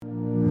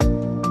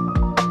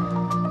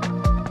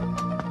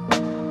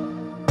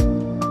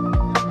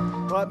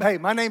Well, hey,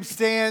 my name's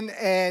Stan,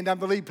 and I'm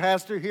the lead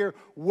pastor here.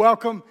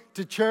 Welcome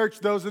to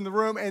church, those in the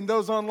room and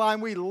those online.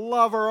 We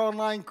love our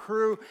online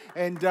crew,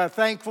 and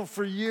thankful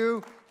for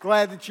you.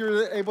 Glad that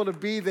you're able to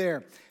be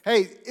there.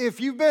 Hey,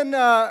 if you've been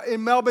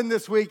in Melbourne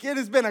this week, it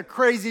has been a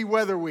crazy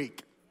weather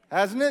week,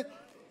 hasn't it?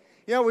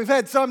 You know, we've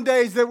had some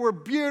days that were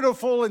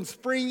beautiful and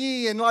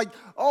springy and like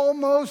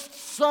almost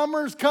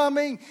summer's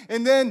coming,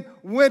 and then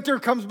winter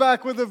comes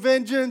back with a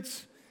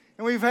vengeance.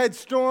 And we've had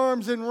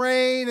storms and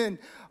rain and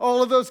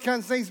all of those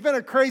kinds of things. It's been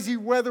a crazy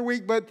weather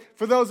week, but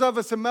for those of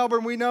us in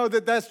Melbourne, we know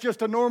that that's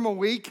just a normal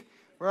week,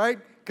 right?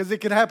 Because it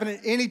can happen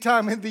at any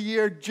time in the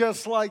year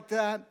just like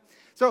that.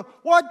 So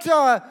what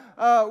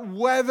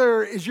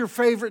weather is your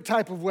favorite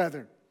type of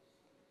weather?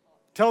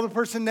 Tell the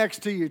person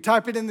next to you.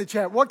 Type it in the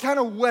chat. What kind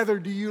of weather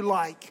do you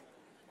like?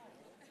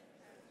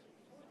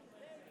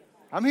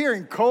 I'm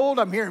hearing cold.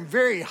 I'm hearing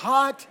very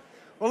hot.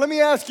 Well, let me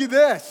ask you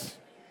this.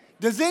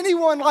 Does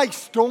anyone like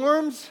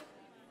storms?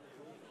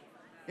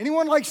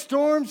 Anyone like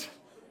storms?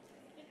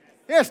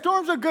 Yeah,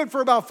 storms are good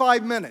for about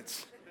 5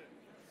 minutes.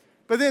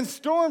 But then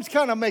storms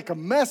kind of make a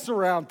mess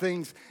around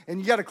things, and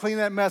you got to clean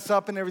that mess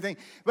up and everything.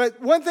 But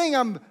one thing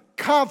I'm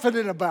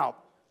confident about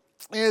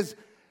is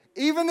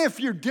even if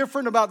you're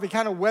different about the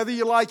kind of weather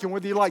you like and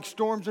whether you like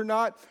storms or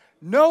not,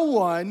 no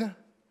one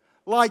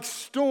likes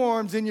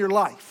storms in your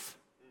life,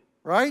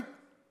 right?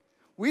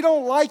 We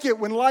don't like it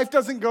when life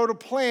doesn't go to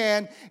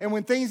plan and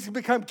when things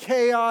become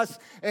chaos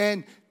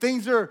and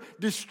things are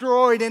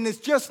destroyed and it's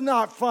just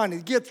not fun.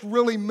 It gets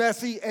really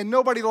messy and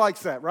nobody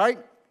likes that, right?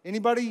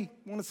 Anybody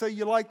want to say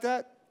you like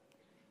that?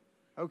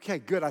 Okay,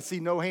 good. I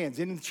see no hands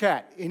in the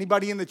chat.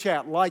 Anybody in the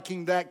chat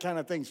liking that kind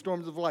of thing,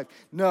 storms of life?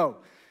 No.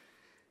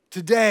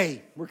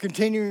 Today, we're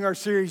continuing our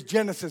series,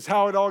 Genesis,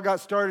 how it all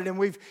got started, and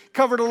we've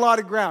covered a lot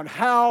of ground.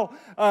 How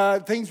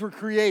things were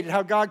created,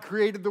 how God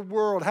created the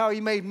world, how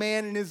He made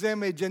man in His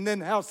image, and then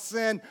how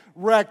sin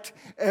wrecked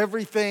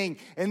everything.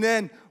 And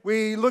then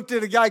we looked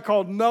at a guy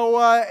called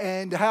Noah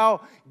and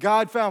how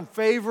God found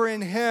favor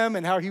in him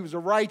and how he was a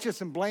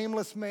righteous and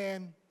blameless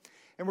man.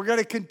 And we're going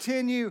to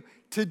continue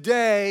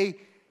today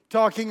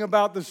talking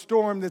about the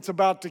storm that's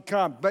about to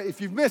come. But if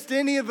you've missed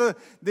any of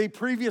the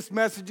previous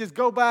messages,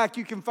 go back.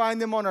 You can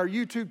find them on our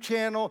YouTube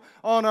channel,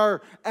 on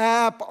our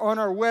app, on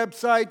our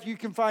website. You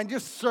can find,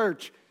 just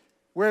search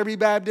Werribee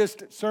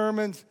Baptist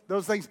sermons,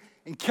 those things,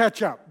 and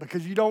catch up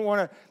because you don't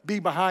want to be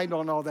behind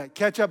on all that.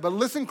 Catch up, but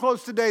listen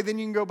close today, then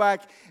you can go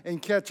back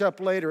and catch up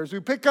later. As we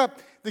pick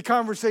up the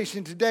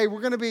conversation today,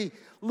 we're going to be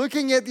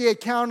looking at the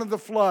account of the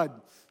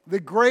flood, the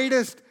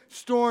greatest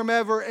storm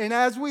ever. And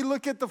as we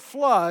look at the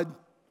flood,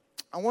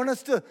 I want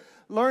us to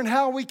learn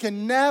how we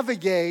can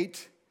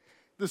navigate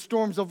the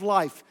storms of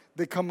life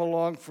that come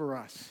along for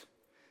us.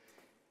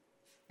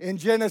 In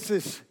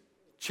Genesis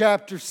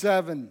chapter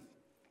 7,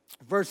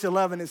 verse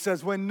 11, it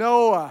says, when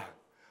Noah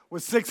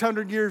was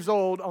 600 years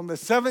old, on the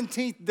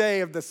 17th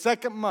day of the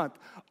second month,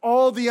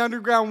 all the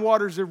underground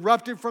waters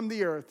erupted from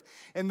the earth,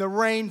 and the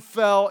rain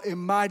fell in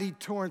mighty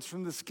torrents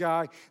from the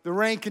sky. The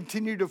rain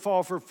continued to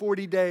fall for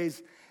 40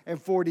 days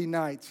and 40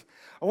 nights.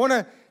 I want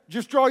to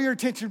just draw your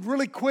attention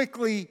really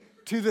quickly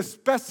to the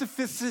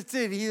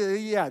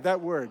specificity, that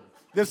word.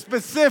 The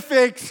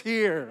specifics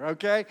here,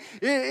 okay?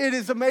 It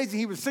is amazing.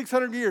 He was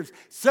 600 years,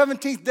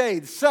 17th day,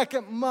 the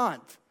second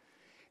month.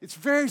 It's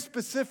very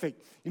specific.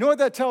 You know what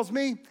that tells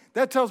me?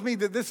 That tells me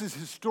that this is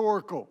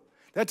historical.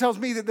 That tells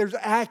me that there's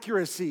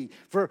accuracy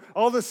for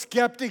all the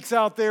skeptics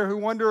out there who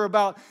wonder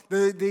about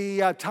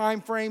the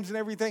time frames and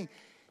everything.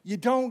 You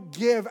don't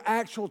give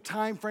actual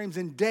time frames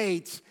and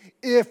dates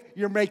if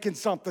you're making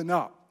something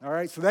up. All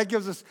right, so that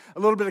gives us a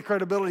little bit of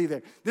credibility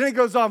there. Then it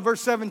goes on,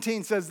 verse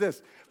 17 says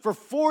this, for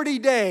 40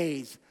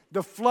 days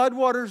the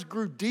floodwaters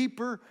grew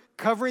deeper,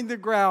 covering the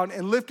ground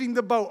and lifting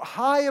the boat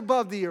high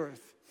above the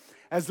earth.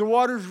 As the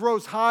waters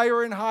rose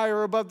higher and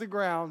higher above the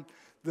ground,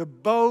 the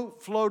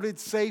boat floated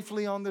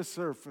safely on the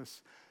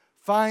surface.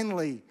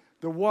 Finally,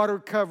 the water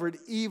covered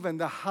even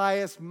the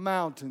highest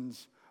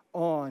mountains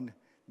on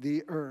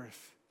the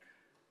earth.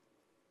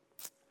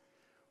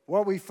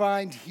 What we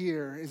find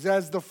here is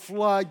as the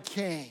flood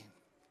came,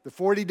 the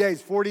 40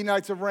 days, 40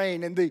 nights of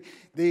rain, and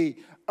the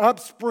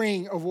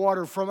upspring of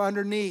water from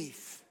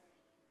underneath,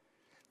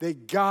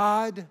 that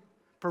God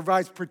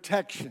provides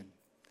protection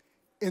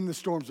in the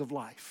storms of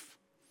life.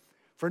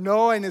 For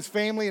Noah and his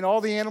family and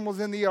all the animals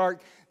in the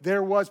ark,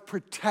 there was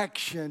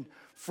protection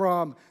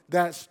from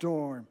that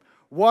storm.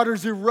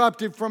 Waters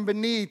erupted from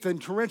beneath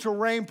and torrential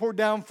rain poured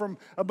down from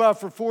above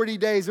for 40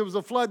 days. It was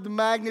a flood the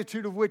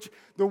magnitude of which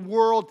the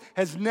world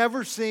has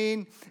never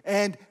seen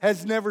and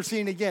has never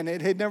seen again.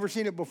 It had never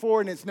seen it before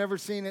and it's never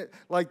seen it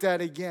like that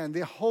again.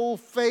 The whole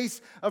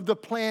face of the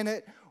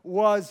planet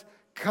was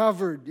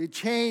covered. It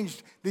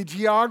changed the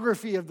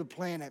geography of the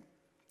planet.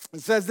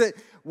 It says that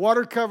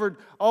water covered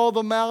all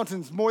the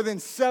mountains more than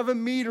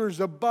 7 meters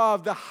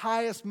above the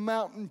highest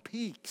mountain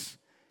peaks.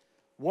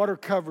 Water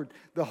covered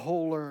the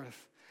whole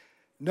earth.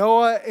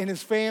 Noah and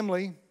his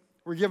family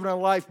were given a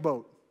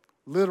lifeboat,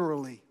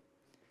 literally,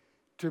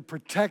 to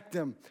protect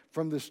them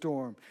from the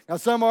storm. Now,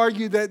 some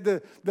argue that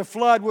the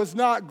flood was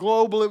not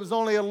global. It was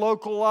only a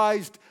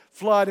localized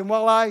flood. And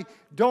while I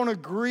don't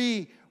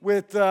agree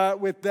with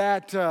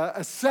that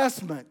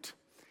assessment,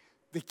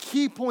 the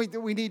key point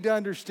that we need to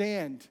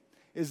understand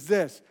is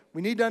this.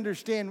 We need to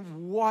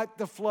understand what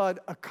the flood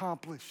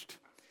accomplished.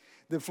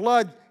 The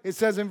flood, it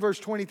says in verse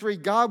 23,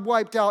 God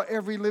wiped out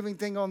every living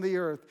thing on the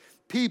earth.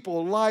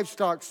 People,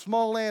 livestock,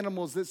 small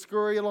animals that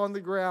scurry along the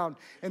ground,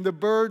 and the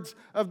birds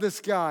of the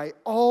sky,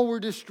 all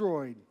were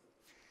destroyed.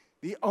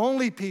 The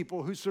only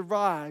people who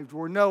survived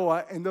were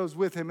Noah and those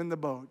with him in the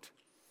boat.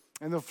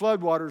 And the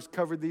floodwaters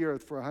covered the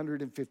earth for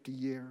 150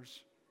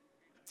 years.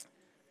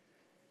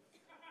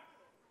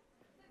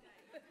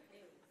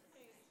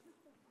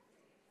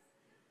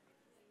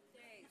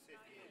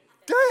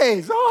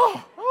 Days,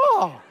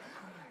 oh.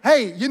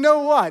 Hey, you know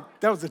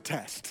what? That was a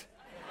test.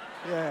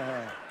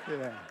 Yeah.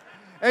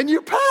 And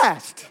you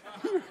passed.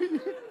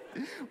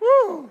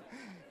 Woo.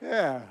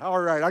 Yeah,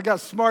 all right. I got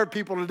smart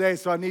people today,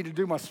 so I need to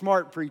do my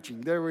smart preaching.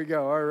 There we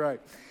go. All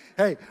right.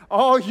 Hey,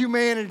 all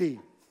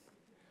humanity,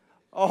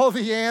 all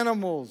the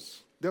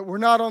animals that were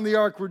not on the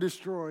ark were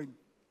destroyed.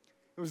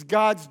 It was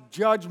God's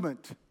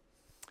judgment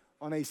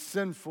on a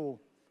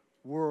sinful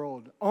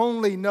world.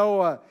 Only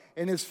Noah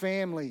and his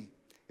family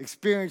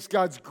experienced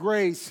God's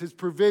grace, His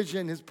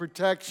provision, His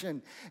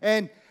protection.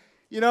 And,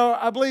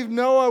 I believe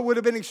Noah would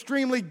have been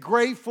extremely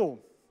grateful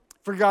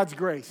for God's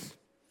grace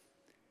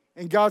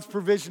and God's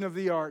provision of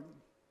the ark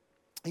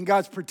and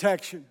God's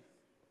protection.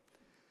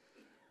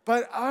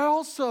 But I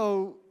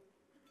also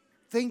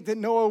think that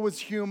Noah was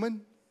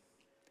human.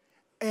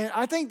 And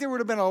I think there would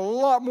have been a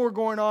lot more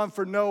going on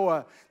for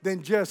Noah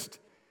than just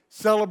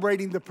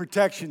celebrating the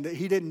protection that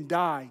he didn't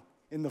die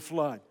in the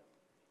flood.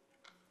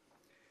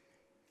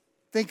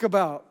 Think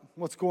about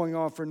what's going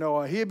on for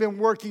Noah. He had been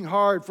working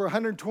hard for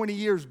 120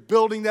 years,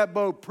 building that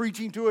boat,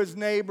 preaching to his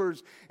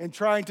neighbors, and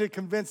trying to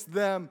convince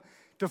them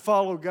to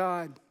follow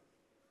God.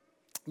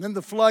 And then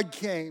the flood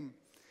came,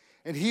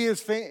 and he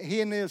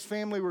and his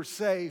family were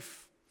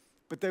safe,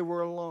 but they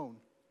were alone.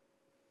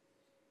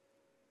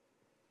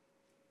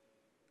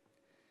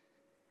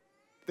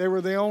 They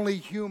were the only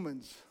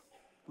humans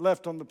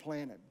left on the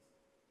planet.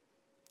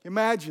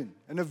 Imagine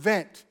an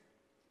event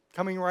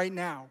coming right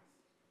now,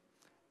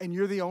 and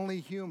you're the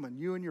only human.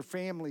 You and your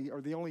family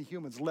are the only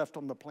humans left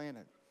on the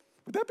planet.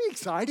 Would that be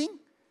exciting?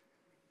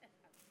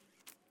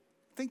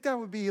 I think that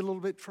would be a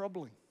little bit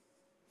troubling,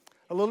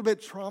 a little bit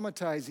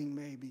traumatizing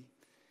maybe.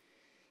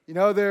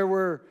 They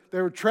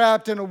were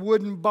trapped in a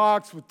wooden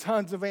box with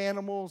tons of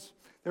animals.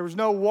 There was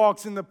no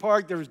walks in the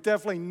park. There was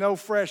definitely no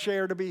fresh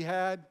air to be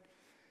had.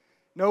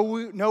 No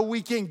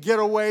weekend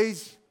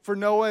getaways for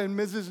Noah and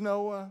Mrs.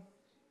 Noah.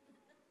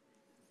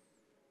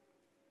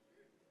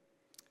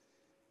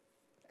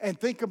 And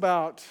think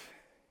about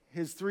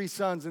his 3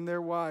 sons and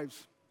their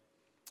wives.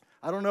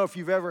 I don't know if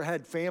you've ever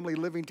had family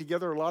living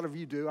together. A lot of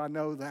you do. I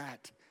know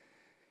that.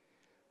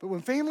 But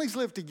when families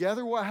live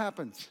together, what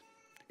happens?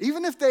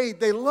 Even if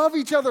they love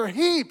each other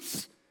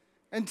heaps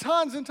and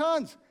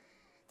tons,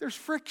 there's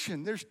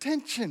friction, there's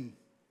tension.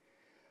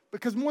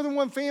 Because more than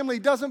one family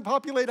doesn't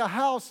populate a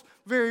house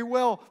very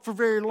well for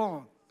very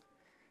long.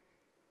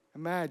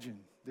 Imagine,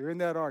 they're in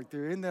that ark.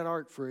 They're in that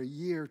ark for a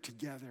year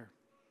together.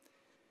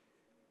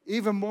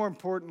 Even more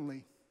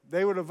importantly,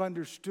 they would have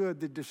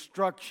understood the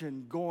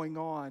destruction going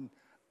on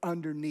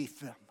underneath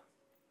them.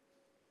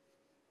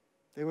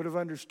 They would have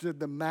understood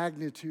the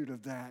magnitude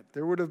of that.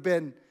 There would have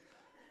been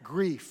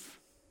grief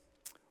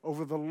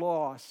over the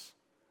loss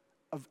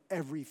of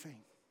everything,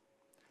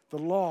 the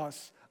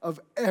loss of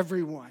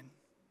everyone.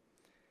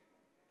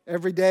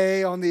 Every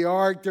day on the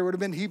ark, there would have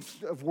been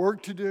heaps of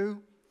work to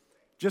do,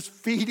 just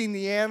feeding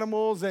the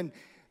animals and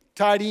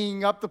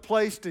tidying up the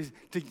place to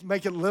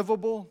make it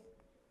livable.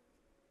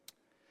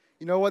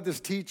 You know what this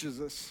teaches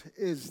us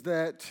is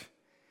that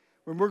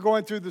when we're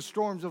going through the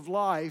storms of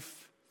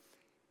life,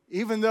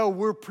 even though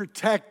we're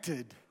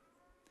protected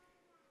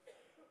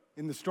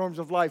in the storms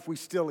of life, we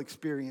still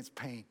experience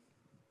pain.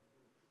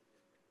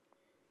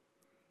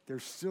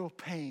 There's still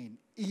pain,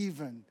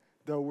 even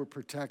though we're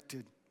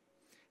protected.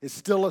 It's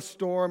still a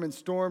storm, and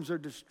storms are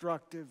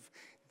destructive.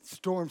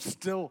 Storms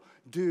still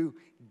do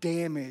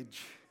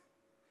damage.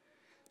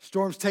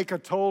 Storms take a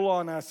toll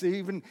on us,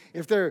 even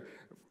if they're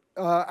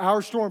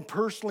our storm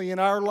personally in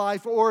our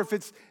life, or if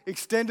it's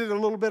extended a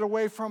little bit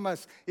away from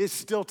us, it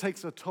still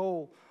takes a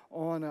toll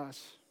on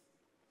us.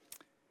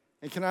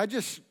 And can I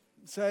just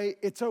say,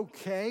 it's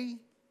okay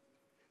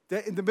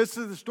that in the midst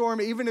of the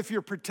storm, even if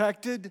you're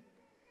protected,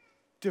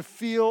 to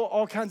feel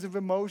all kinds of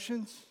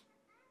emotions,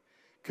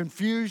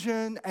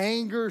 confusion,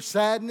 anger,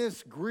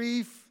 sadness,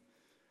 grief,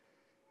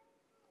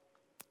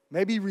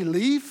 maybe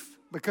relief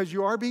because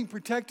you are being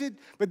protected.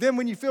 But then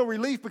when you feel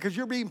relief because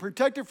you're being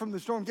protected from the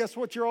storm, guess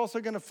what you're also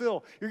going to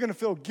feel? You're going to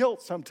feel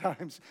guilt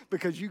sometimes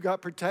because you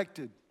got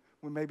protected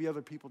when maybe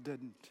other people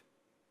didn't.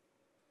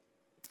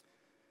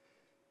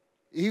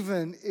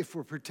 Even if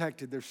we're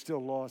protected, there's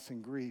still loss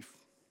and grief.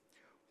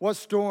 What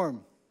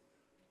storm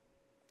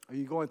are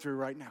you going through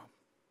right now?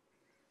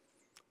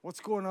 What's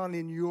going on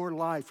in your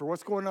life, or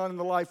what's going on in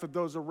the life of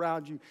those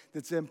around you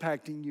that's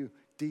impacting you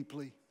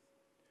deeply?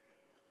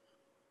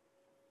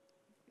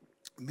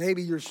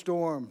 Maybe your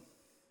storm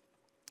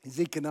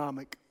is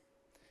economic.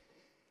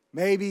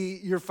 Maybe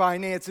your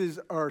finances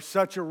are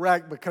such a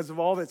wreck because of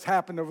all that's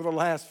happened over the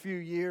last few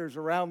years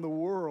around the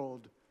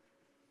world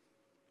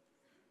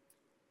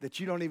that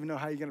you don't even know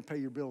how you're going to pay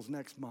your bills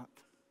next month.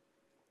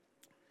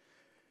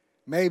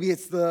 Maybe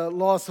it's the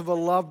loss of a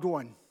loved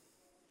one.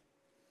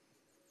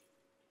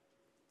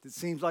 It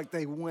seems like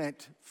they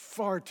went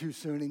far too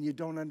soon and you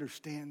don't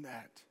understand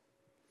that.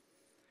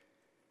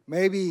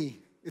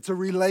 Maybe it's a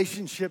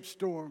relationship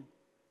storm.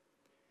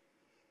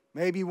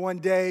 Maybe one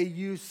day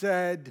you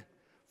said,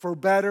 for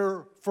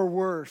better, for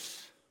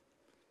worse,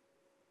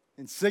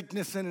 in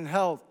sickness and in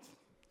health,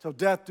 till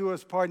death do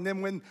us part. And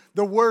then when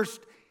the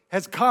worst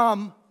has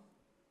come,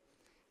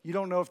 you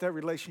don't know if that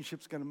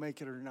relationship's going to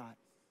make it or not.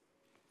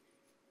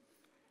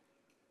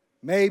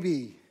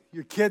 Maybe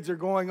your kids are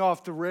going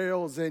off the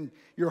rails and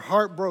you're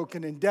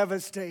heartbroken and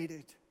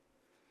devastated.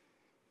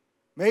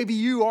 Maybe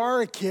you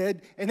are a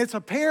kid and it's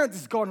a parent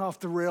that's gone off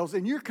the rails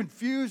and you're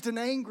confused and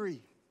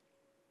angry.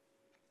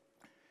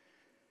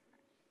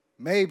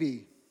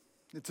 Maybe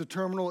it's a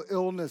terminal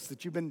illness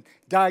that you've been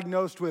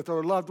diagnosed with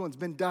or a loved one's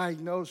been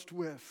diagnosed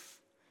with.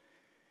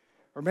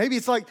 Or maybe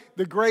it's like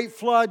the great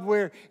flood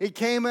where it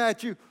came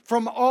at you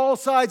from all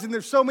sides and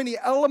there's so many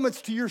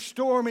elements to your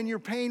storm and your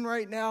pain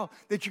right now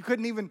that you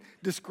couldn't even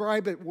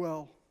describe it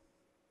well.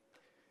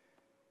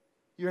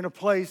 You're in a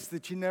place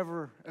that you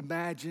never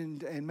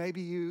imagined and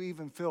maybe you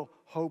even feel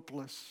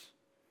hopeless.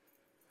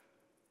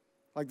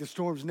 Like the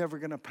storm's never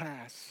going to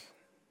pass.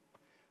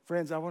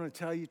 Friends, I want to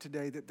tell you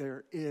today that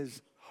there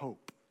is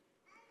hope.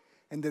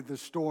 And that the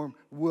storm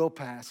will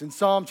pass. In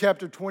Psalm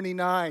chapter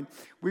 29,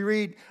 we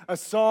read a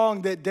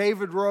song that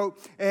David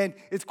wrote, and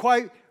it's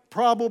quite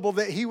probable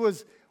that he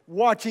was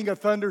watching a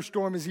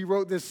thunderstorm as he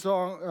wrote this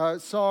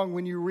song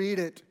when you read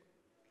it.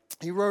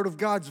 He wrote of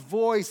God's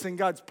voice and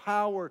God's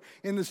power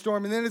in the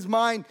storm. And then his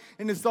mind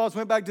and his thoughts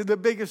went back to the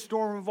biggest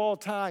storm of all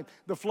time,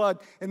 the flood.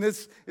 And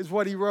this is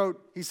what he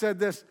wrote. He said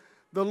this,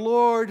 "The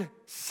Lord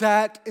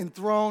sat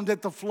enthroned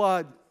at the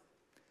flood,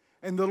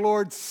 and the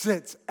Lord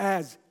sits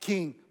as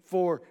king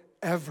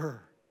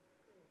forever.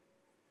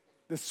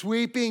 The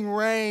sweeping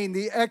rain,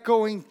 the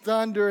echoing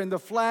thunder, and the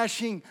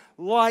flashing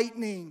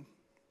lightning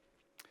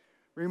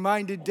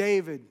reminded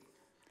David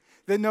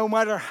that no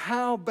matter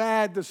how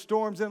bad the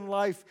storms in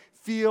life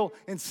feel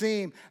and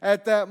seem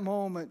at that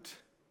moment,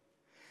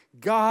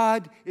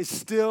 God is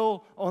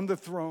still on the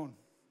throne.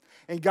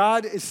 And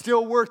God is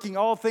still working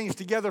all things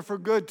together for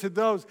good to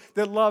those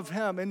that love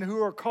Him and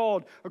who are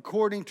called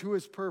according to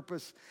His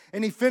purpose.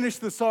 And he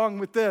finished the song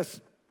with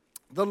this.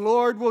 The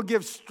Lord will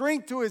give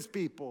strength to His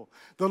people.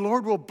 The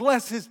Lord will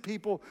bless His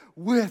people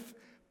with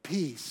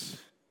peace.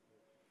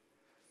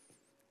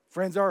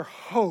 Friends, our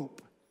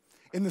hope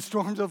in the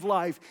storms of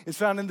life is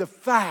found in the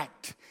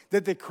fact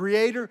that the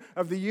Creator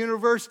of the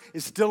universe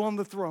is still on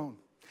the throne.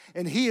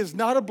 And He is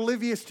not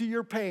oblivious to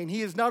your pain.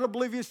 He is not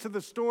oblivious to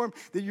the storm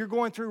that you're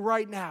going through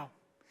right now.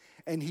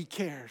 And He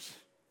cares.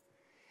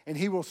 And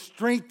He will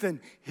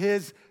strengthen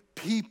His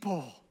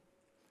people.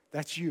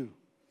 That's you.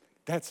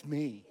 That's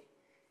me.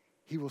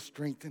 He will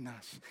strengthen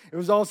us. It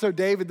was also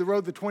David that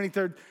wrote the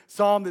 23rd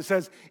Psalm that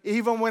says,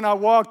 even when I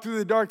walk through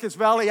the darkest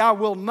valley, I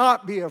will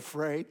not be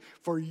afraid,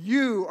 for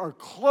you are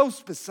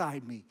close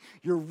beside me.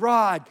 Your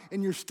rod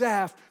and your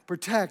staff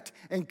protect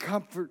and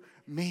comfort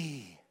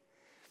me.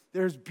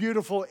 There's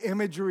beautiful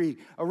imagery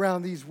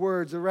around these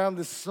words, around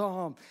this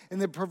psalm, and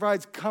it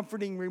provides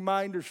comforting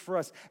reminders for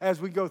us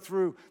as we go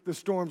through the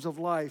storms of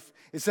life.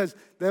 It says,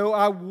 though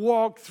I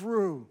walk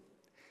through,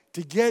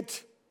 to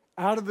get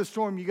out of the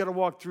storm, you got to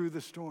walk through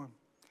the storm.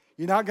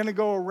 You're not going to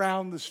go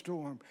around the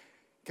storm.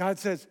 God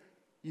says,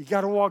 you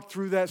got to walk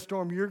through that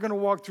storm. You're going to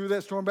walk through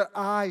that storm, but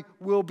I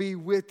will be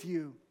with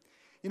you.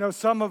 You know,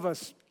 some of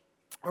us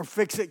are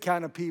fix-it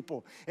kind of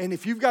people. And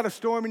if you've got a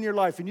storm in your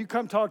life and you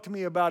come talk to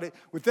me about it,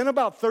 within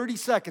about 30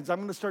 seconds, I'm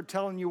going to start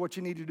telling you what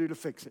you need to do to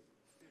fix it.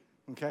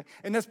 Okay?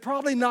 And that's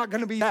probably not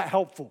going to be that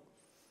helpful,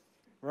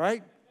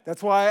 right?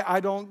 That's why I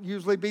don't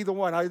usually be the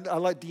one. I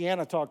let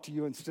Deanna talk to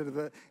you instead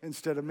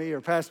of me or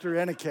Pastor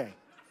Enike.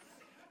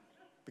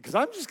 Because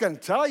I'm just going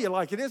to tell you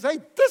like it is. Hey,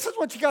 this is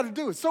what you got to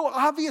do. It's so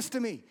obvious to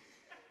me.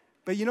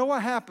 But you know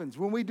what happens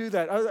when we do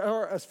that?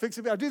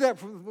 I do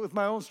that with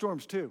my own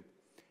storms too.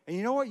 And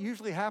you know what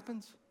usually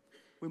happens?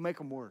 We make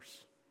them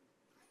worse.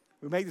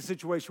 We make the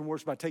situation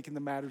worse by taking the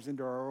matters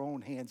into our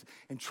own hands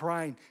and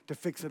trying to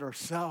fix it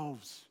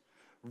ourselves,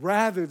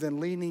 rather than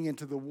leaning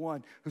into the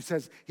one who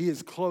says He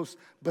is close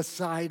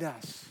beside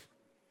us.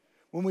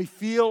 When we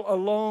feel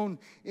alone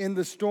in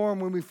the storm,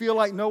 when we feel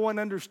like no one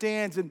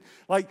understands and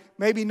like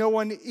maybe no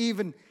one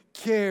even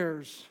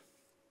cares.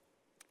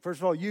 First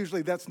of all,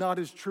 usually that's not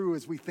as true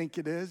as we think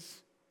it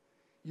is.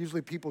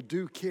 Usually people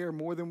do care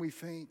more than we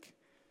think.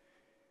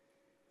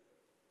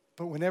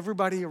 But when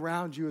everybody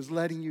around you is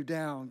letting you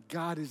down,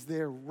 God is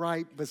there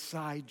right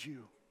beside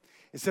you.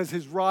 It says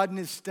His rod and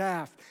His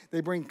staff, they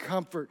bring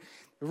comfort.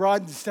 The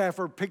rod and staff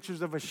are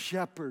pictures of a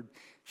shepherd.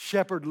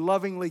 Shepherd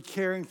lovingly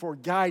caring for,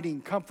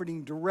 guiding,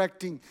 comforting,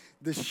 directing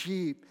the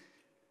sheep,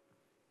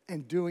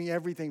 and doing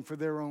everything for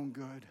their own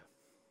good.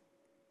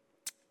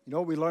 You know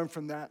what we learn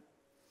from that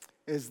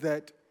is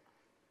that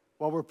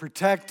while we're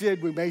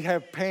protected, we may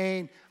have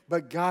pain,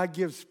 but God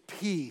gives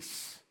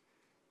peace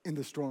in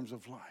the storms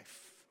of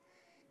life.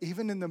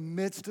 Even in the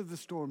midst of the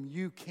storm,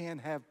 you can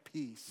have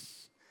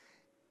peace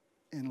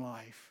in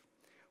life.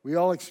 We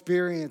all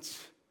experience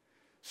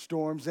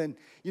storms. And,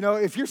 you know,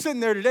 if you're sitting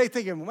there today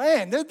thinking,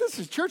 man, this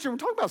is church and we're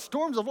talking about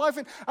storms of life,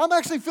 and I'm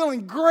actually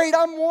feeling great,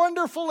 I'm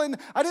wonderful, and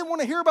I didn't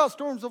want to hear about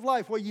storms of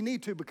life. Well, you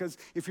need to, because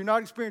if you're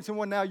not experiencing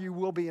one now, you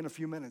will be in a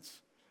few minutes,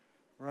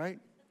 right?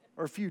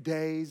 Or a few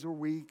days or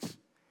weeks.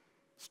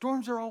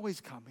 Storms are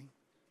always coming.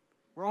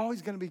 We're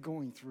always going to be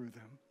going through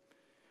them.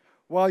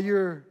 While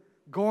you're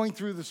going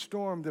through the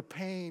storm, the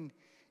pain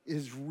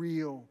is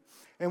real.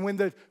 And when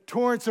the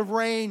torrents of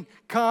rain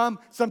come,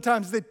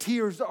 sometimes the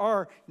tears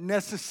are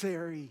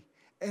necessary,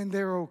 and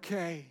they're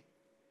okay.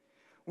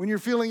 When you're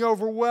feeling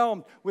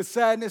overwhelmed with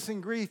sadness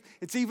and grief,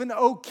 it's even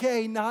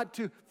okay not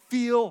to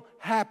feel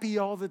happy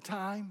all the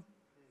time.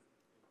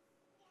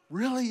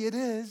 Really, it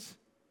is.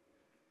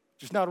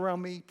 Just not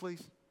around me,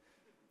 please.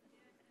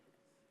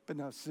 But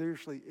no,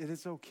 seriously, it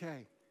is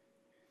okay.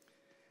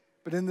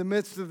 But in the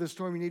midst of the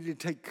storm, you need to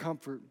take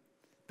comfort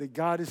that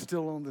God is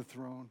still on the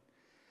throne.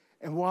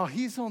 And while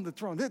He's on the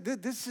throne,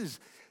 this is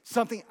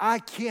something I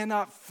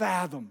cannot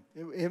fathom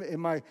in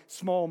my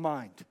small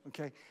mind,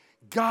 okay?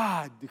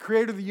 God, the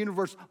creator of the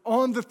universe,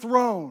 on the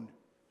throne,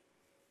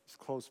 is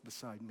close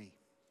beside me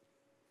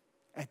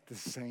at the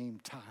same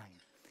time.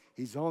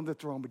 He's on the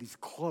throne, but He's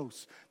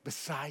close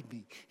beside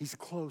me. He's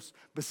close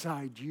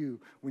beside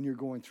you when you're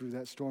going through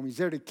that storm. He's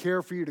there to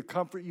care for you, to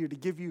comfort you, to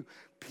give you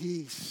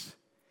peace.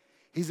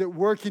 He's at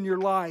work in your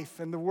life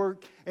and at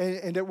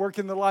work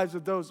in the lives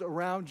of those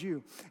around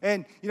you.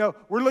 And, you know,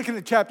 we're looking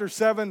at chapter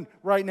 7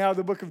 right now,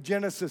 the book of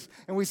Genesis,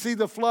 and we see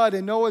the flood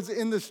and Noah's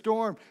in the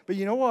storm. But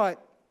you know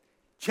what?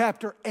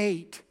 Chapter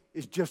 8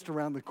 is just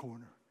around the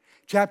corner.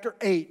 Chapter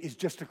 8 is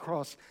just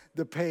across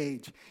the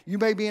page. You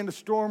may be in a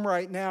storm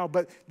right now,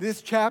 but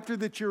this chapter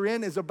that you're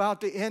in is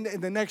about to end,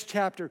 and the next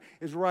chapter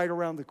is right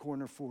around the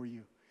corner for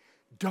you.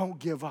 Don't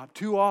give up.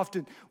 Too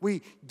often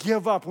we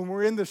give up. When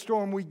we're in the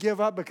storm, we give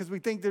up because we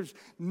think there's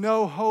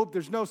no hope,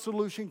 there's no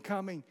solution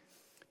coming.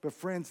 But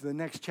friends, the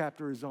next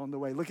chapter is on the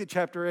way. Look at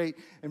chapter 8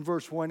 and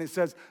verse 1. It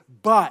says,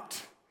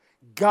 "But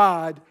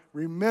God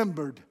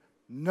remembered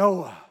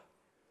Noah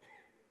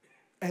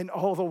and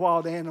all the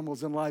wild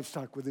animals and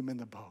livestock with him in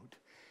the boat."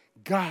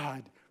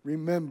 God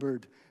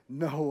remembered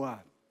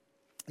Noah.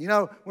 You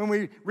know, when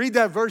we read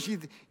that verse,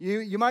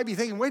 you might be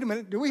thinking, wait a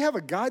minute, do we have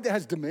a God that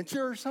has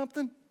dementia or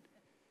something?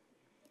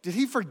 Did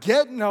He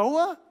forget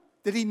Noah?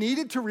 That He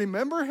needed to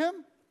remember him?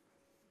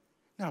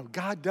 No,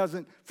 God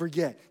doesn't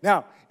forget.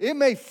 Now, it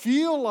may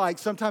feel like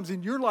sometimes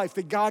in your life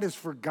that God has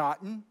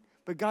forgotten,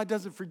 but God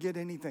doesn't forget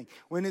anything.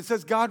 When it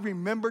says God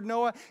remembered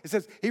Noah, it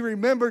says He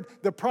remembered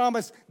the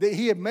promise that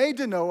He had made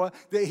to Noah,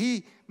 that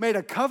He made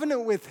a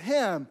covenant with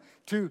him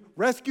to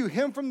rescue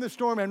him from the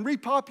storm and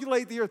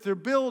repopulate the earth, to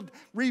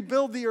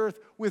rebuild the earth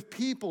with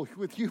people,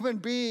 with human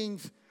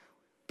beings,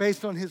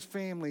 based on His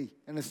family,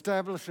 and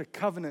establish a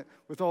covenant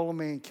with all of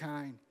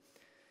mankind.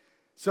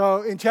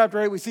 So in chapter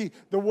 8, we see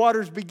the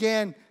waters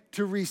began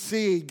to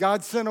recede.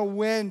 God sent a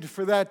wind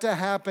for that to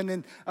happen.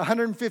 In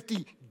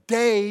 150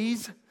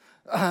 days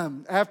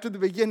after the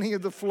beginning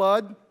of the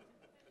flood,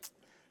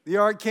 the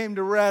ark came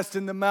to rest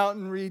in the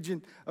mountain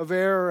region of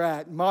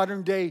Ararat,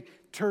 modern-day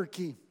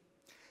Turkey.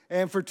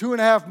 And for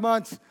 2.5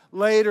 months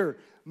later,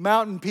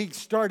 mountain peaks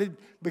started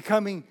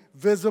becoming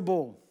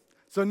visible.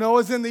 So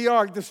Noah's in the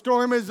ark. The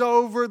storm is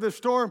over. The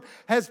storm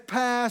has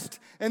passed,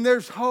 and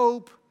there's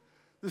hope.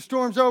 The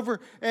storm's over,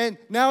 and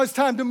now it's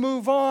time to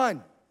move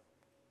on.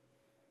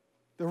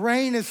 The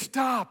rain has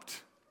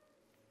stopped.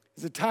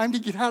 Is it time to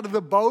get out of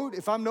the boat?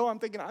 If I'm Noah, I'm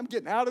thinking, I'm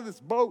getting out of this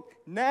boat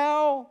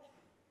now.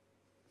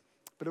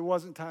 But it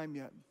wasn't time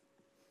yet.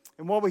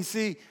 And what we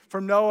see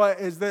from Noah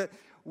is that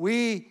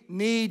we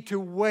need to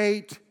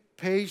wait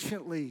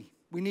patiently.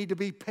 We need to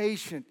be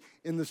patient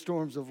in the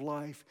storms of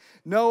life.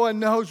 Noah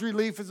knows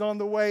relief is on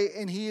the way,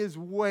 and he is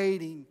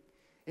waiting.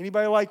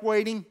 Anybody like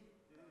waiting?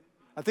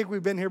 I think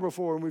we've been here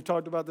before, and we've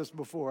talked about this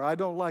before. I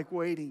don't like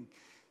waiting.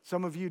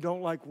 Some of you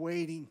don't like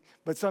waiting.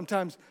 But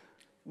sometimes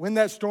when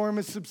that storm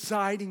is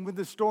subsiding, when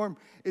the storm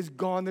is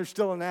gone, there's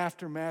still an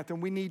aftermath,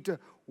 and we need to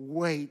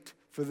wait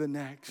for the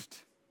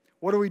next.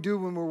 What do we do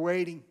when we're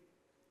waiting?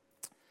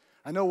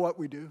 I know what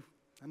we do.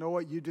 I know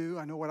what you do.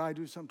 I know what I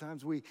do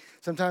sometimes.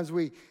 Sometimes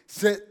we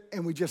sit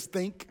and we just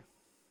think.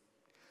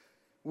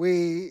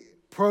 We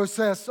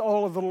process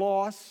all of the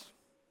loss.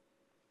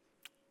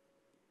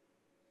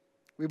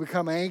 We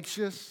become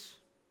anxious.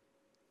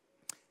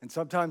 And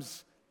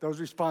sometimes those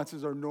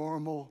responses are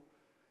normal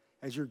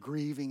as you're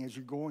grieving, as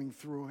you're going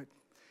through it.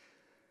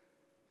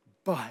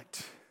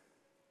 But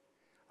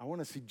I want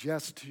to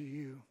suggest to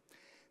you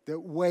that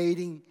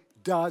waiting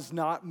does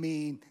not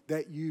mean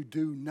that you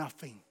do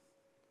nothing.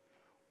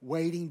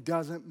 Waiting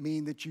doesn't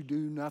mean that you do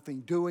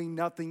nothing. Doing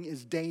nothing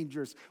is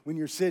dangerous. When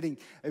you're sitting,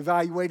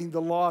 evaluating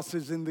the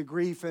losses and the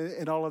grief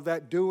and all of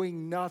that,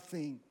 doing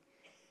nothing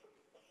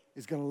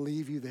is going to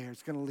leave you there.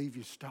 It's going to leave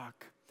you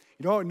stuck.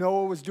 You know what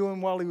Noah was doing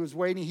while he was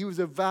waiting? He was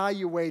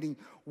evaluating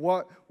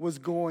what was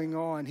going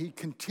on. He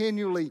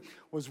continually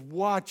was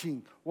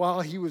watching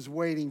while he was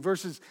waiting.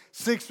 Verses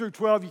 6 through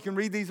 12, you can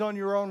read these on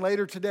your own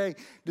later today,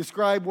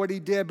 describe what he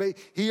did. But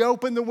he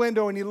opened the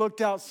window and he looked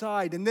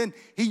outside. And then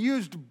he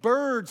used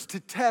birds to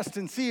test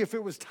and see if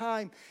it was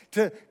time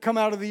to come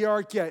out of the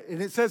ark yet.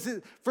 And it says,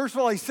 first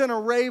of all, he sent a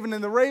raven,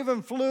 and the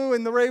raven flew,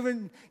 and the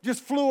raven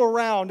just flew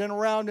around and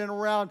around and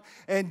around,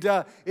 and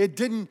it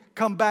didn't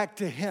come back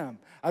to him.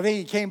 I think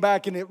he came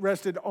back and it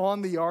rested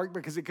on the ark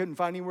because it couldn't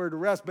find anywhere to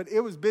rest. But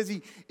it was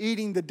busy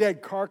eating the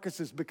dead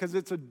carcasses because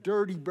it's a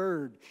dirty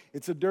bird.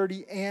 It's a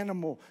dirty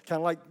animal, kind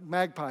of like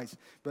magpies.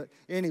 But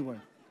anyway.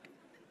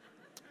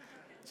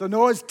 So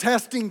Noah's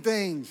testing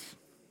things.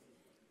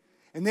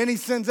 And then he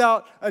sends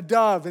out a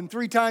dove, and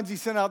 3 times he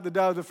sent out the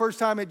dove. The first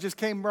time it just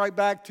came right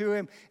back to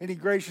him, and he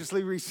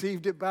graciously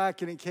received it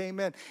back, and it came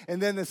in.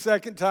 And then the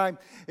second time,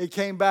 it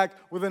came back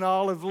with an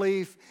olive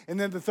leaf. And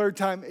then the third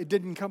time, it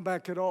didn't come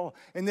back at all.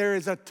 And there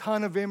is a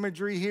ton of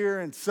imagery here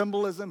and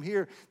symbolism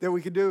here that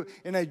we could do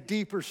in a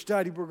deeper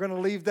study. We're going to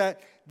leave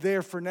that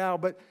there for now.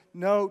 But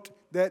note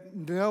that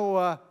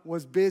Noah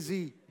was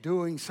busy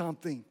doing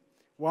something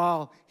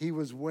while he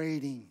was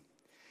waiting.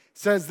 It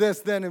says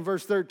this then in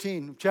verse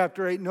 13 of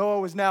chapter 8, Noah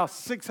was now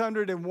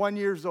 601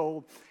 years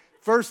old,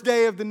 first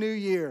day of the new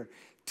year,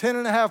 10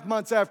 and a half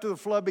months after the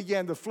flood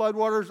began. The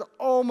floodwaters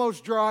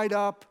almost dried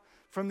up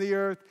from the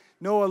earth.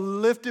 Noah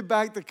lifted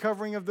back the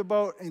covering of the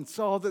boat and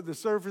saw that the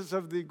surface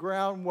of the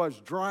ground was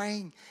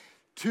drying.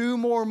 2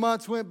 more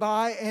months went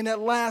by, and at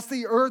last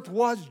the earth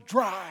was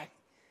dry.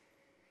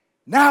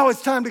 Now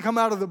it's time to come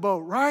out of the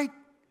boat, right?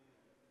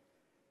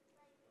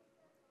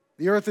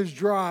 The earth is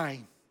dry,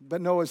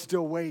 but Noah's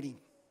still waiting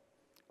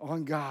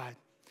on God.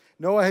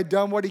 Noah had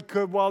done what he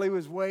could while he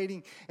was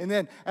waiting. And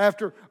then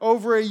after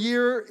over a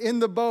year in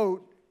the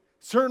boat,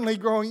 certainly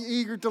growing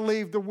eager to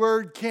leave, the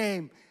word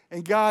came.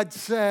 And God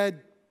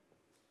said,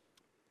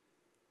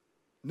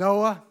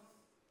 Noah,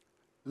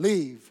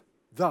 leave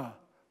the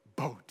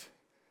boat.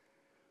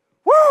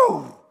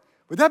 Woo!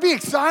 Would that be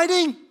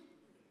exciting?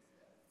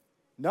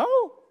 No?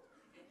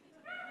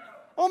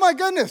 Oh my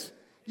goodness.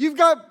 You've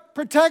got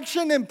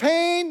protection and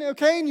pain,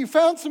 okay, and you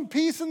found some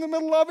peace in the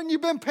middle of it, and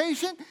you've been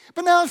patient,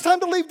 but now it's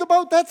time to leave the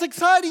boat. That's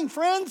exciting,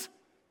 friends.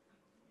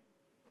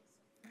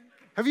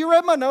 Have you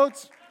read my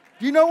notes?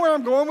 Do you know where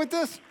I'm going with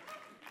this?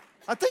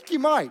 I think you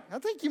might,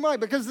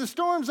 because the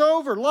storm's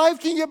over. Life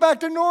can get back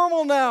to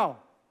normal now,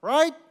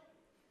 right?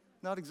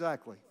 Not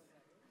exactly.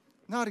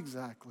 Not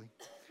exactly.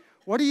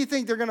 What do you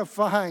think they're going to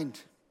find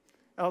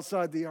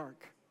outside the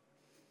ark?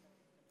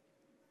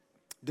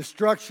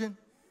 Destruction,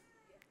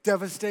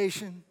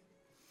 devastation,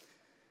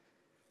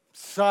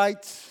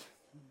 sights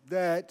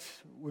that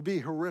would be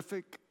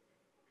horrific,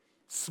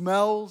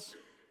 smells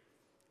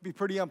be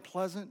pretty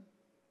unpleasant.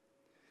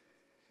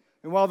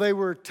 And while they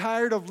were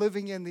tired of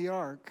living in the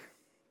ark,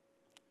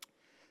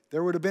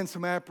 there would have been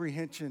some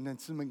apprehension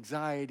and some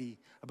anxiety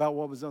about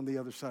what was on the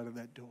other side of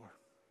that door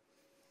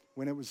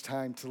when it was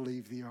time to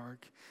leave the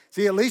ark.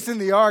 See, at least in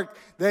the ark,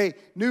 they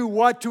knew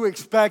what to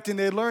expect, and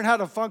they learned how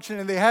to function,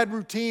 and they had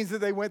routines that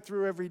they went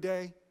through every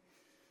day.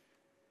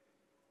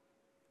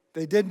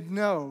 They didn't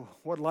know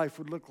what life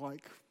would look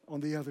like on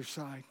the other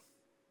side.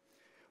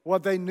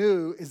 What they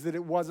knew is that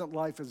it wasn't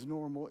life as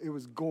normal. It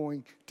was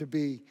going to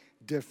be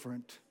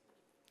different.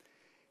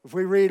 If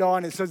we read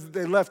on, it says that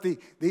they left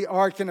the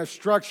ark in a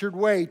structured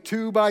way,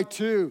 2 by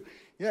 2.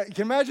 Yeah, you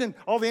can imagine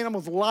all the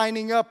animals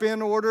lining up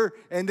in order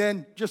and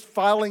then just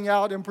filing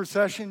out in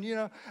procession. You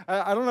know,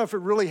 I don't know if it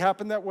really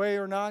happened that way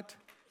or not,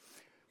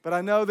 but I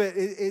know that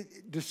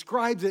it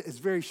describes it as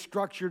very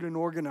structured and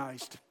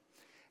organized.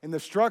 And the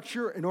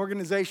structure and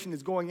organization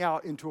is going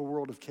out into a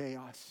world of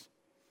chaos.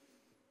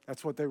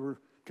 That's what they were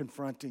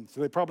confronting.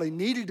 So they probably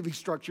needed to be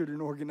structured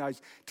and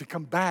organized to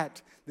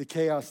combat the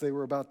chaos they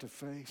were about to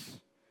face.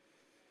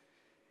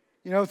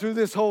 You know, through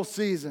this whole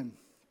season,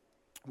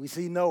 we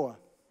see Noah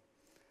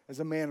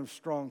as a man of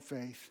strong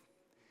faith.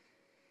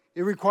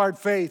 It required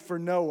faith for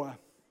Noah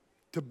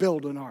to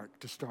build an ark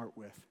to start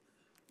with.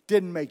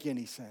 Didn't make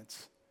any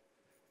sense,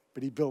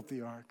 but he built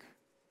the ark.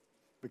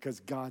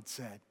 Because God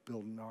said,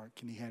 build an ark,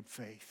 and he had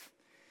faith.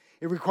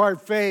 It required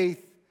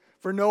faith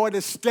for Noah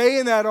to stay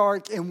in that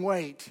ark and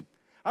wait.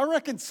 I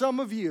reckon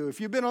some of you,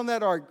 if you've been on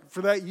that ark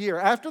for that year,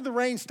 after the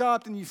rain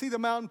stopped and you see the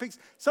mountain peaks,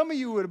 some of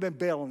you would have been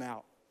bailing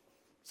out.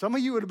 Some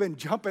of you would have been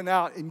jumping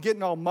out and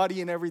getting all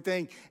muddy and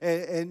everything,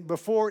 and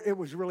before it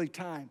was really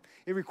time.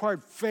 It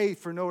required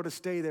faith for Noah to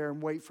stay there and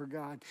wait for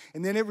God.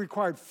 And then it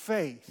required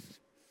faith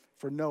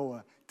for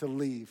Noah to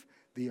leave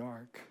the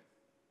ark.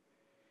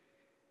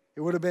 It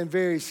would have been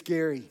very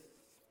scary.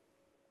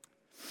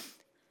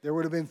 There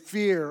would have been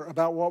fear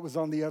about what was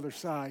on the other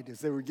side as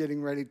they were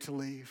getting ready to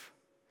leave.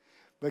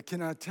 But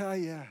can I tell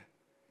you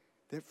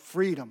that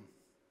freedom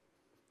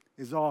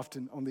is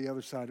often on the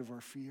other side of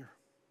our fear?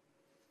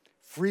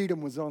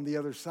 Freedom was on the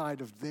other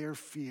side of their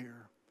fear.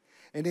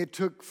 And it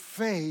took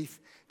faith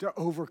to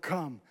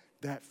overcome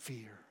that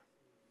fear.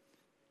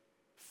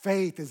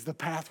 Faith is the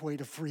pathway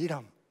to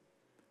freedom.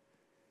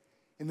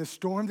 In the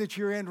storm that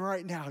you're in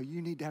right now,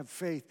 you need to have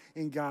faith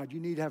in God. You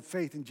need to have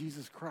faith in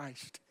Jesus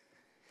Christ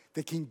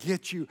that can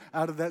get you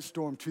out of that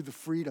storm to the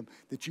freedom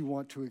that you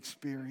want to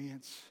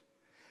experience.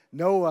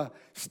 Noah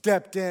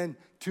stepped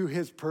into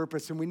his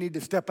purpose, and we need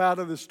to step out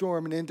of the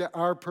storm and into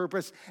our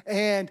purpose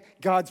and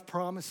God's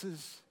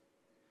promises.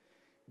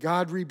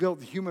 God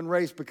rebuilt the human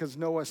race because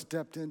Noah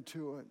stepped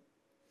into it.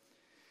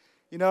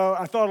 You know,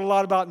 I thought a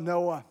lot about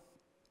Noah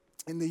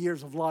in the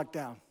years of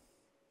lockdown.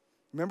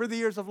 Remember the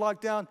years of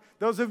lockdown?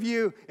 Those of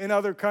you in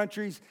other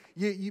countries,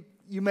 you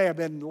may have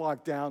been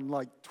locked down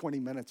like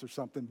 20 minutes or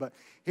something, but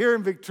here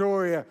in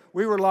Victoria,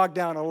 we were locked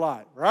down a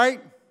lot,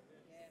 right?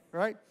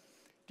 Right?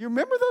 Do you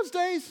remember those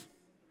days?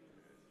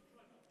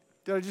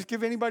 Did I just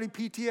give anybody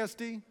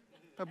PTSD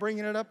by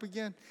bringing it up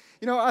again?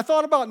 You know, I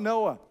thought about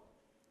Noah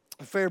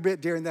a fair bit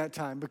during that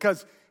time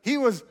because he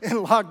was in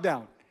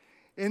lockdown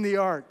in the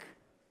ark.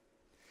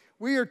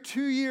 We are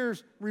 2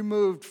 years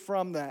removed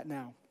from that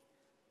now.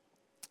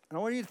 And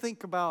I want you to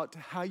think about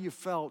how you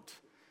felt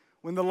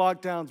when the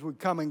lockdowns would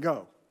come and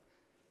go.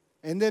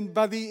 And then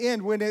by the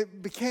end, when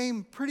it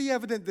became pretty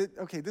evident that,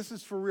 okay, this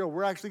is for real,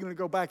 we're actually going to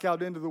go back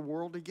out into the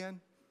world again.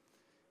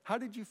 How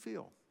did you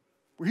feel?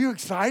 Were you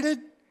excited?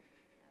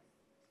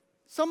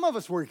 Some of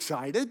us were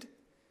excited.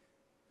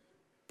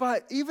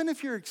 But even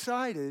if you're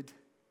excited,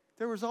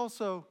 there was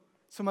also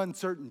some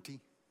uncertainty.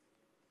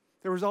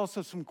 There was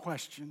also some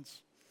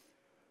questions.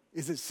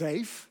 Is it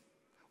safe?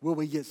 Will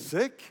we get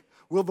sick?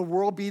 Will the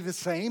world be the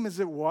same as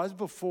it was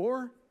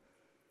before?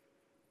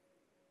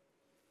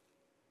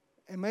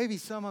 And maybe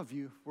some of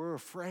you were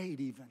afraid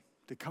even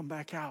to come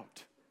back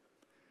out.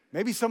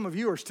 Maybe some of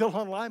you are still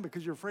online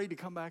because you're afraid to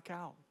come back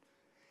out.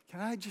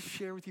 Can I just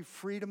share with you,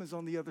 freedom is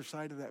on the other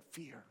side of that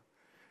fear.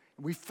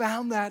 We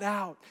found that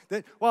out.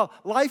 That, well,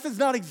 life is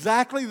not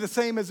exactly the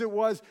same as it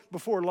was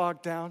before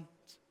lockdown.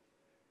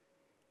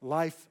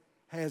 Life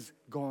has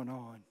gone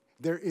on.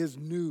 There is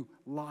new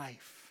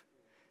life.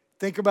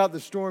 Think about the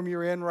storm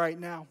you're in right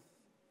now.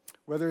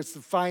 Whether it's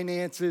the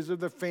finances or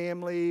the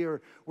family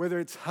or whether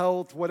it's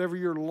health, whatever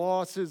your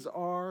losses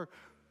are.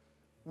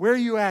 Where are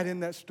you at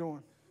in that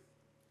storm?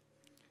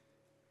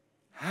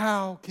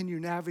 How can you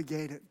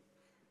navigate it?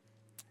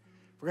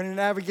 If we're going to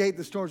navigate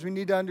the storms, we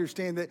need to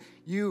understand that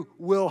you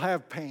will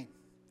have pain.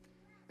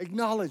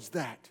 Acknowledge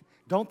that.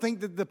 Don't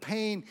think that the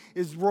pain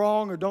is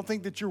wrong or don't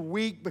think that you're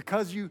weak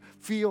because you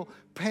feel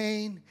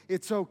pain.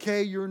 It's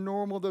okay. You're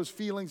normal. Those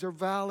feelings are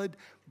valid.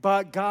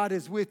 But God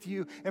is with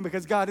you. And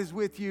because God is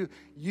with you,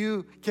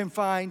 you can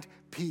find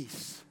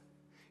peace.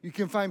 You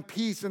can find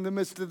peace in the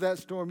midst of that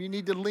storm. You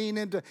need to lean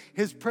into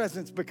His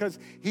presence because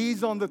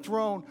He's on the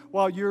throne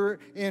while you're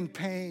in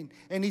pain.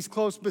 And He's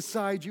close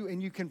beside you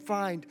and you can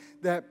find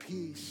that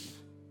peace.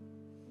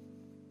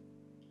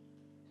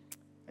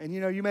 And you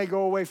know, you may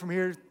go away from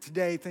here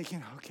today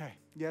thinking, okay,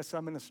 yes,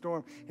 I'm in a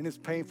storm and it's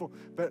painful,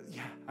 but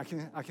yeah, I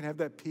can have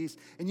that peace.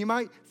 And you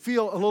might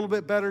feel a little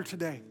bit better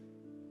today.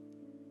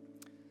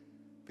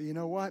 But you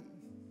know what?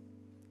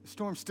 The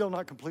storm's still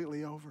not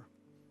completely over.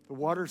 The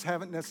waters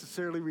haven't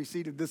necessarily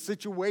receded. The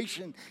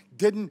situation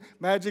didn't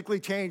magically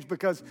change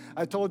because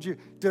I told you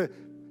to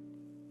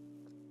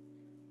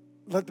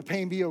let the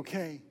pain be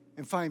okay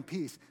and find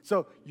peace.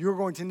 So you're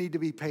going to need to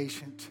be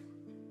patient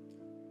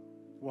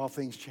while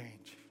things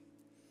change,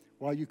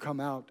 while you come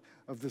out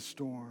of the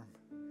storm,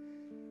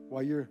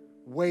 while you're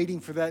waiting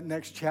for that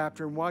next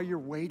chapter. And while you're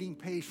waiting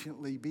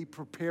patiently, be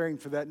preparing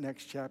for that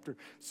next chapter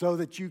so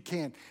that you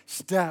can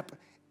step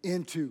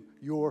into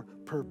your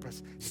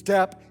purpose.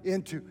 Step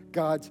into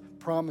God's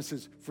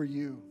promises for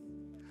you.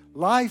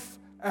 Life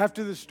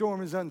after the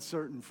storm is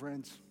uncertain,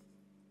 friends.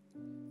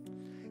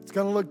 It's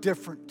going to look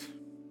different.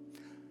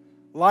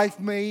 Life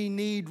may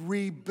need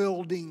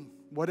rebuilding,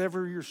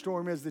 whatever your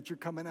storm is that you're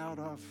coming out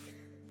of.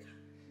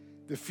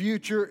 The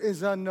future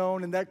is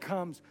unknown, and that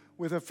comes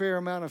with a fair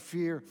amount of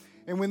fear.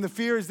 And when the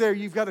fear is there,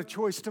 you've got a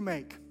choice to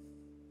make.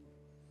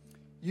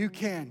 You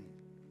can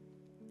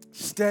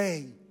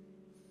stay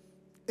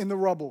in the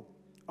rubble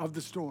of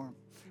the storm,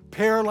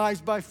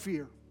 paralyzed by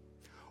fear.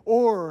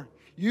 Or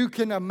you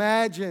can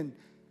imagine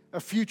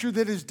a future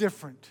that is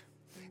different.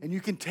 And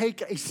you can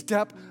take a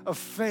step of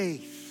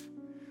faith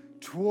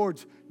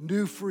towards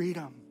new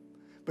freedom.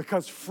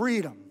 Because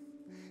freedom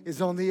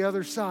is on the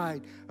other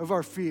side of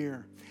our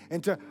fear.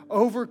 And to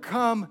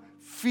overcome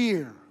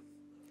fear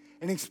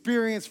and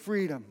experience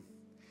freedom,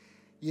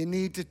 you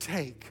need to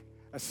take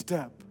a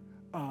step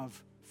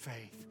of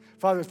faith.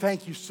 Father,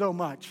 thank you so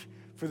much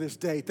for this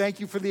day. Thank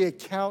you for the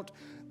account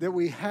that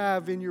we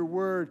have in your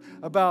word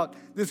about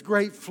this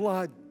great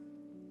flood.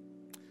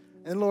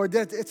 And Lord,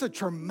 it's a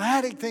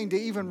traumatic thing to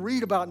even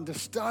read about and to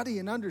study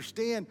and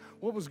understand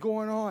what was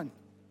going on.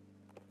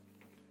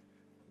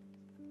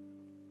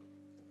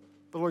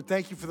 But Lord,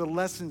 thank you for the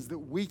lessons that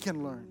we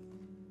can learn.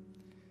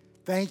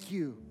 Thank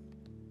you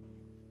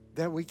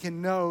that we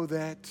can know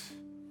that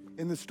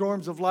in the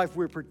storms of life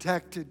we're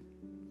protected.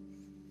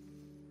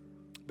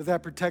 But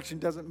that protection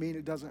doesn't mean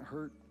it doesn't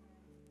hurt,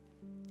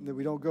 and that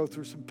we don't go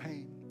through some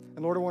pain.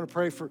 And Lord, I want to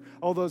pray for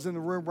all those in the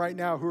room right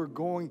now who are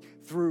going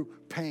through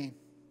pain.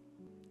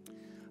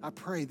 I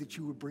pray that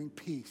you would bring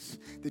peace,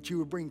 that you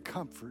would bring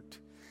comfort,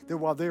 that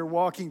while they're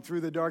walking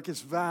through the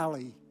darkest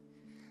valley,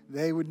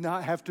 they would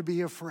not have to be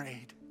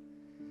afraid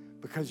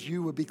because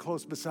you would be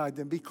close beside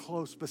them. Be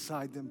close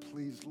beside them,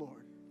 please,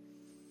 Lord.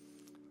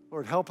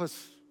 Lord, help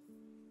us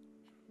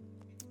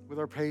with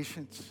our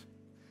patience.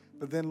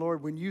 But then,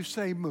 Lord, when you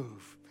say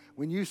move,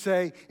 when you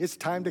say it's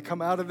time to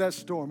come out of that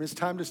storm, it's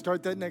time to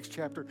start that next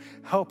chapter,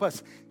 help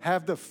us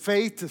have the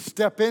faith to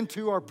step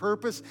into our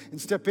purpose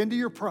and step into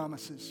your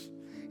promises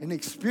and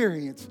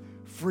experience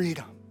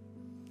freedom.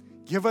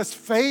 Give us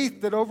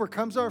faith that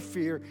overcomes our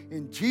fear.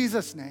 In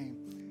Jesus'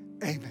 name,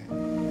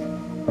 amen.